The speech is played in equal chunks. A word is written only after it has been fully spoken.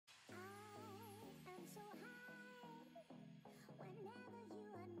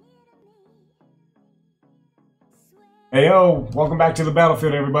Hey yo, welcome back to the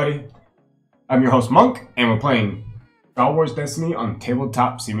battlefield, everybody. I'm your host Monk, and we're playing Star Wars Destiny on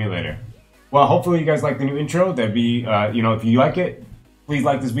Tabletop Simulator. Well, hopefully you guys like the new intro. That'd be, if you like it, please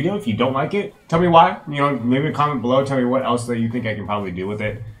like this video. If you don't like it, tell me why. Maybe a comment below. Tell me what else that you think I can probably do with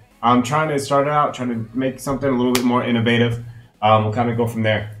it. I'm trying to start it out, trying to make something a little bit more innovative. We'll kind of go from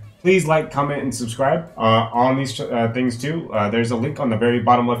there. Please like, comment, and subscribe on these things too. There's a link on the very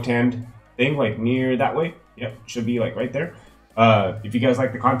bottom left-hand thing, like near that way. Yep, should be like right there. If you guys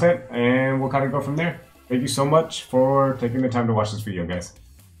like the content, and we'll kind of go from there. Thank you so much for taking the time to watch this video, guys.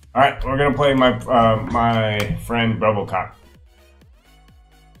 All right, we're gonna play my my friend BROBOCOP.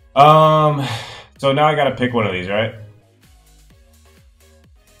 So now I gotta pick one of these, right?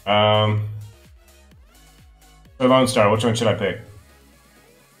 For Lone Star, which one should I pick?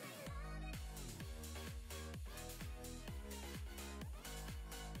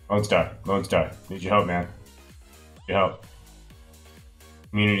 Lone Star, need your help, man. Your help.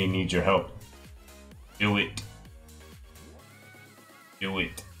 Community needs your help. Do it. Do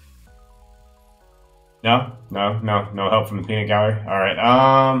it. No help from the peanut gallery. All right.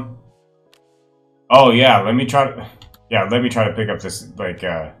 Oh yeah, let me try to pick up this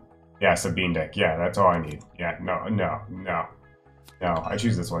Sabine deck. Yeah, that's all I need. Yeah, no. I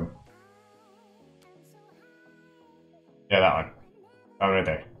choose this one. Yeah, that one. That one right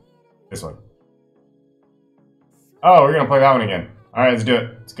there. This one. Oh, we're gonna play that one again. All right, let's do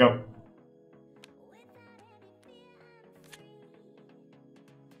it. Let's go.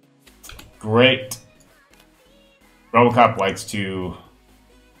 Great. BROBOCOP likes to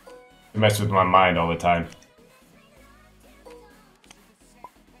mess with my mind all the time.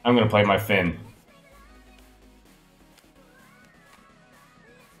 I'm gonna play my Finn.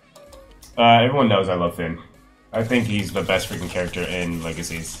 Everyone knows I love Finn. I think he's the best freaking character in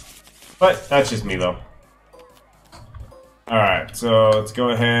Legacies. But that's just me though. Alright, so let's go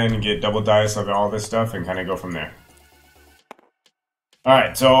ahead and get double dice of all this stuff and kind of go from there.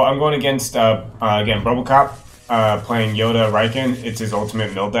 Alright, so I'm going against, again, BROBOCOP, playing eYoda eRieekan. It's his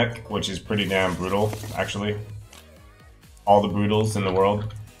ultimate mill deck, which is pretty damn brutal, actually. All the brutals in the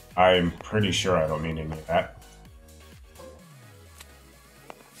world. I'm pretty sure I don't need any of that.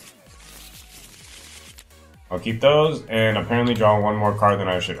 I'll keep those, and apparently draw one more card than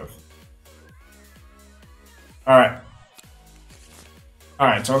I should have.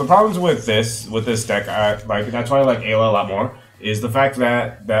 Alright, so the problems with this deck, that's why I like Ayla a lot more, is the fact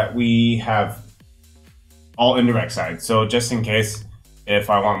that we have all indirect sides. So just in case, if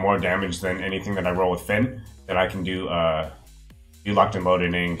I want more damage than anything that I roll with Finn, then I can do locked and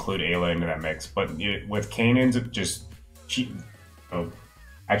loaded and include Ayla into that mix. But with Kanan's just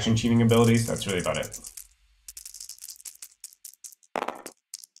action cheating abilities, that's really about it.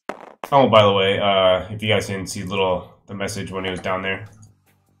 Oh, by the way, if you guys didn't see the message when he was down there,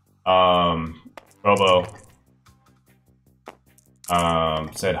 Robo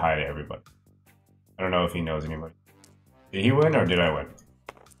said hi to everybody. I don't know if he knows anybody. Did he win or did I win?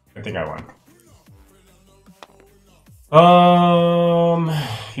 I think I won.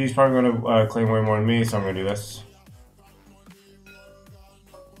 He's probably gonna claim way more than me, so I'm gonna do this.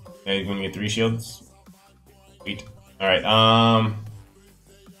 Yeah, he's gonna get 3 shields. Sweet. Alright, I'm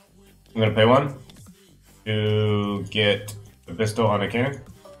gonna pay 1 to get the pistol on a cannon.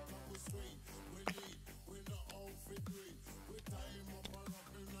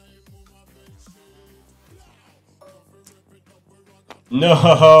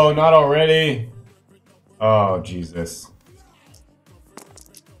 No, not already. Oh, Jesus.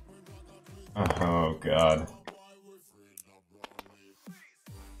 Oh, God.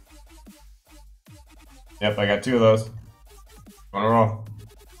 Yep, I got 2 of those. On a roll.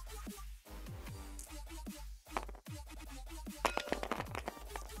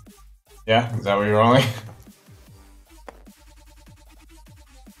 Yeah, is that what you're rolling?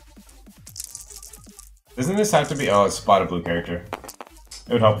 Doesn't this have to be? Oh, it's a spotted blue character.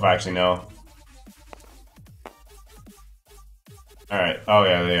 It would help if I actually know. Alright. Oh,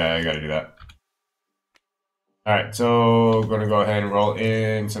 yeah, I gotta do that. Alright, so we're gonna go ahead and roll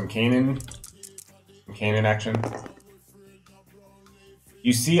in some Kanan action.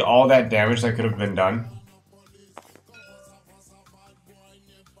 You see all that damage that could have been done?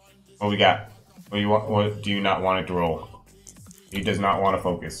 What we got? What do you not want it to roll? He does not want to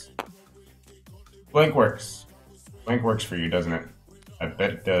focus. Blank works. Blank works for you, doesn't it? I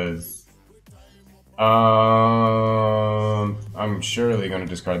bet it does. I'm surely gonna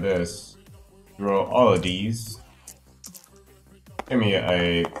discard this. Roll all of these. Give me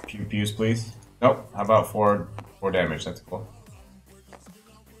a pew pews, please. Nope. How about 4 damage? That's cool.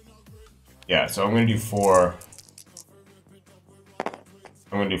 Yeah, so I'm gonna do 4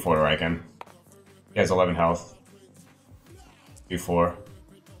 I'm gonna do 4 to eRieekan. He has 11 health. Do 4.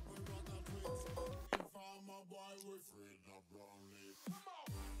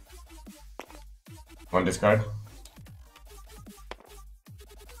 One discard.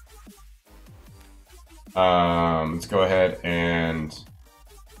 Let's go ahead and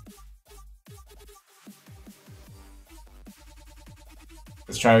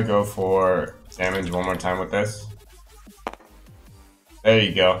let's try to go for damage one more time with this. There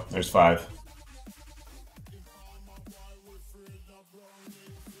you go. There's 5.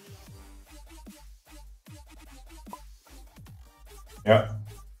 Yep.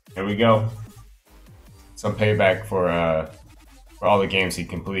 Here we go. Some payback for all the games he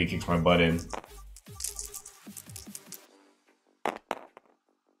completely kicks my butt in.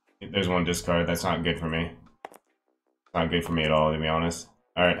 There's one discard. That's not good for me. Not good for me at all, to be honest.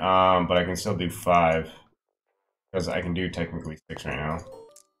 Alright, but I can still do 5. Because I can do technically 6 right now.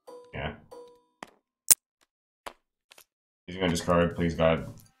 Yeah. He's gonna discard, please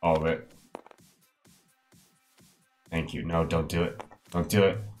God, all of it. Thank you. No, don't do it. Don't do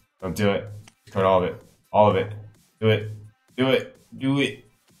it. Don't do it. Discard all of it. All of it. Do it. Do it. Do it.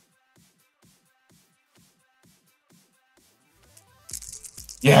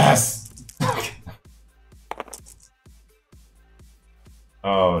 Yes!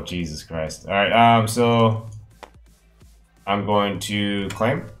 Oh, Jesus Christ. Alright, so I'm going to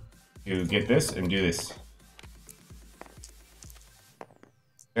claim to get this and do this.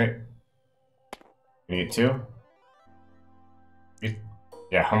 Okay. Gonna get 2.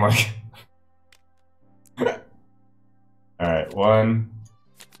 Yeah, I'm like... Alright, 1.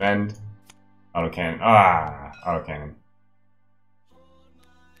 Bend. Autocannon. Ah! Autocannon.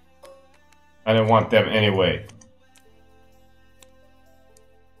 I didn't want them anyway.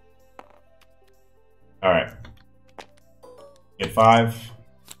 Alright. Get 5.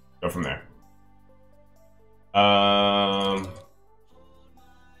 Go from there.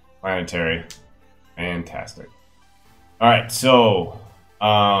 Planetary. Fantastic. Alright, so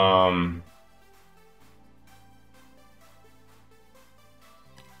I'm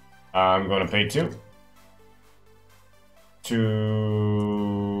going to pay 2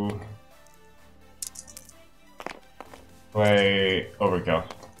 to play Overkill.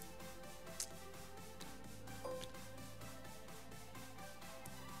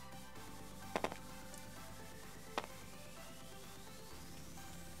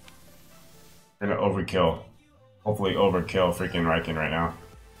 We're gonna overkill. Hopefully overkill freaking eRieekan right now.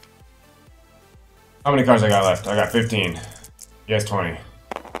 How many cards I got left? I got 15. He has 20.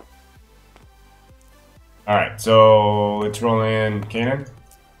 Alright, so let's roll in eKanan.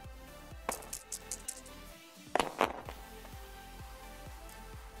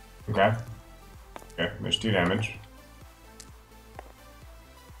 Okay. Okay, there's 2 damage.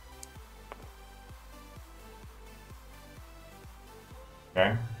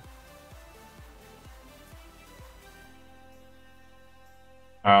 Okay.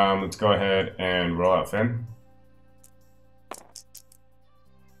 Let's go ahead and roll out Finn.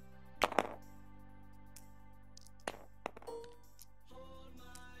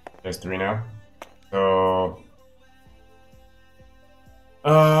 There's 3 now. So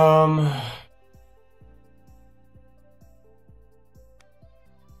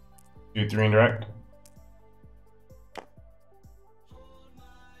do 3 indirect.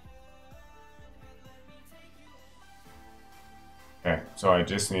 Okay, so I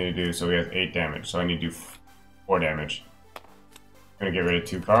just need to do, so we have 8 damage, so I need to do 4 damage. I'm gonna get rid of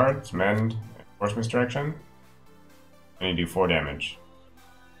 2 cards, Mend, Force Misdirection. I need to do 4 damage.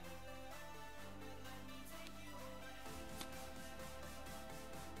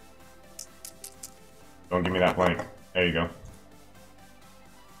 Don't give me that blank. There you go.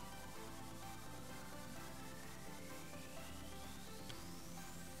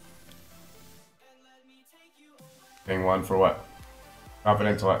 Paying 1 for what?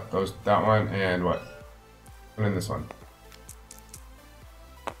 Confidence what? Goes that one and what? And then this one.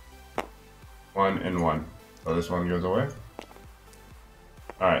 1 and 1. So this one goes away.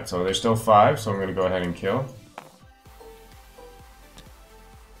 Alright, so there's still 5, so I'm going to go ahead and kill.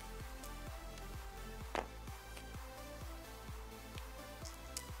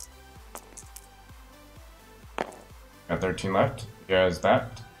 Got 13 left. He has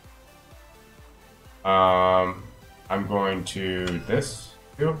that. I'm going to this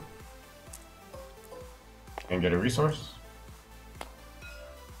too and get a resource.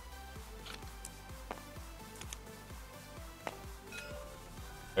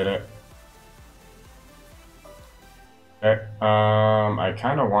 Hit it. Okay. I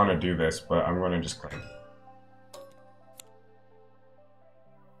kind of want to do this, but I'm going to just claim.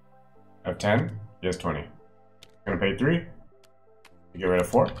 10. He has 20. Gonna pay 3. To get rid of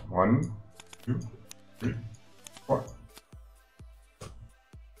 4. 1, 2, 3, 4.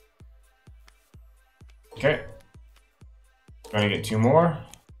 Okay. Gonna get 2 more.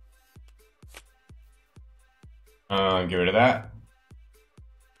 Get rid of that.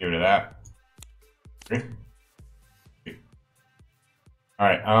 Get rid of that. 3.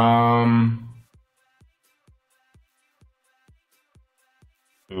 Alright,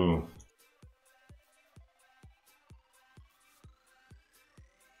 ooh.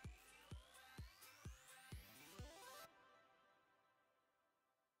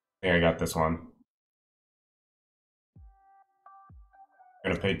 I think I got this one.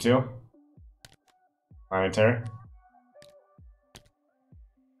 Gonna pay 2. Planetary.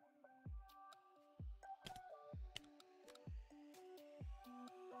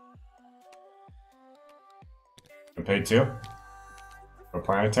 Gonna pay 2. For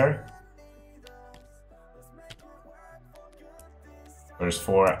planetary. There's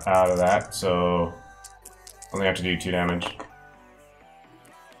 4 out of that, so only have to do 2 damage.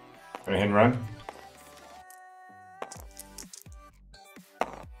 Gonna hit and run.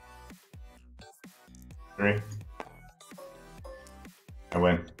 Three. I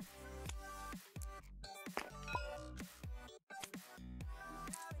win.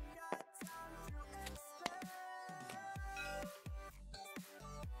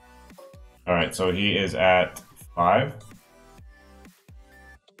 Alright, so he is at 5.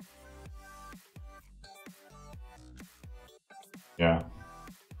 Yeah.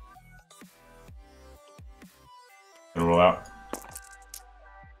 Gonna roll out.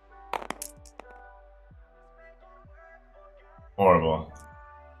 Horrible.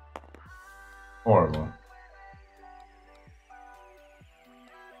 Horrible.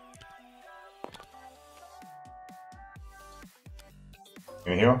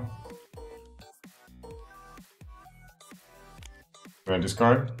 Gonna heal. Gonna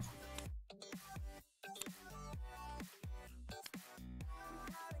discard.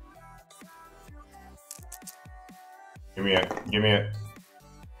 Give me it. Give me it.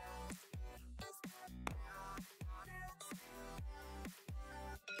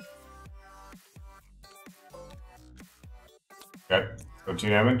 Okay, so 2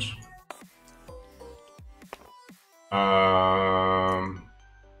 damage.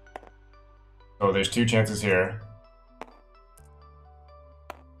 So there's 2 chances here.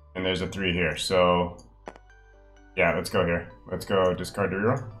 And there's a 3 here, so yeah, let's go here. Let's go discard the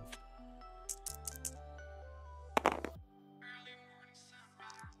reroll.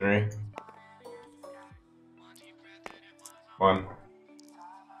 Three. 1.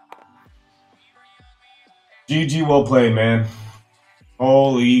 GG, well played, man.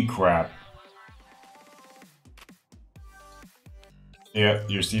 Holy crap. Yep,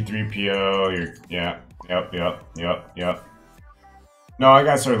 your C3PO, your, yeah, yep. No, I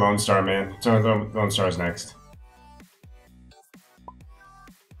got Sir Lone Star, man. Sir Lone Star's next.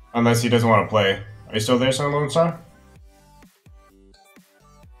 Unless he doesn't want to play. Are you still there, Sir Lone Star?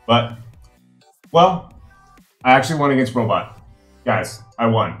 But, well, I actually won against Robot. Guys, I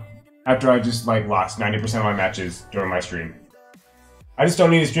won. After I just, like, lost 90% of my matches during my stream. I just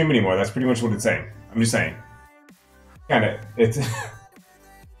don't need to stream anymore. That's pretty much what it's saying. I'm just saying. Kinda, it's...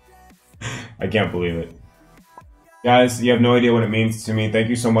 I can't believe it. Guys, you have no idea what it means to me. Thank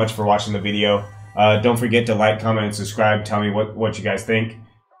you so much for watching the video. Don't forget to like, comment, and subscribe. Tell me what you guys think.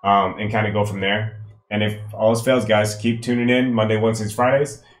 And kind of go from there. And if all else fails, guys, keep tuning in Monday, Wednesdays,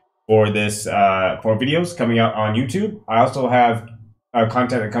 Fridays for this for videos coming out on YouTube. I also have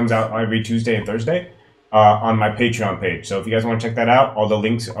content that comes out every Tuesday and Thursday on my Patreon page. So if you guys want to check that out, all the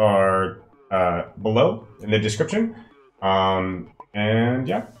links are below in the description. And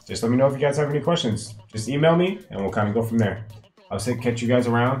yeah, just let me know if you guys have any questions. Just email me and we'll kind of go from there. I'll catch you guys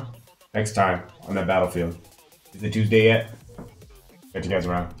around next time on that battlefield. Is it Tuesday yet? Catch you guys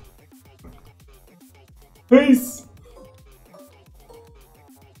around. Peace!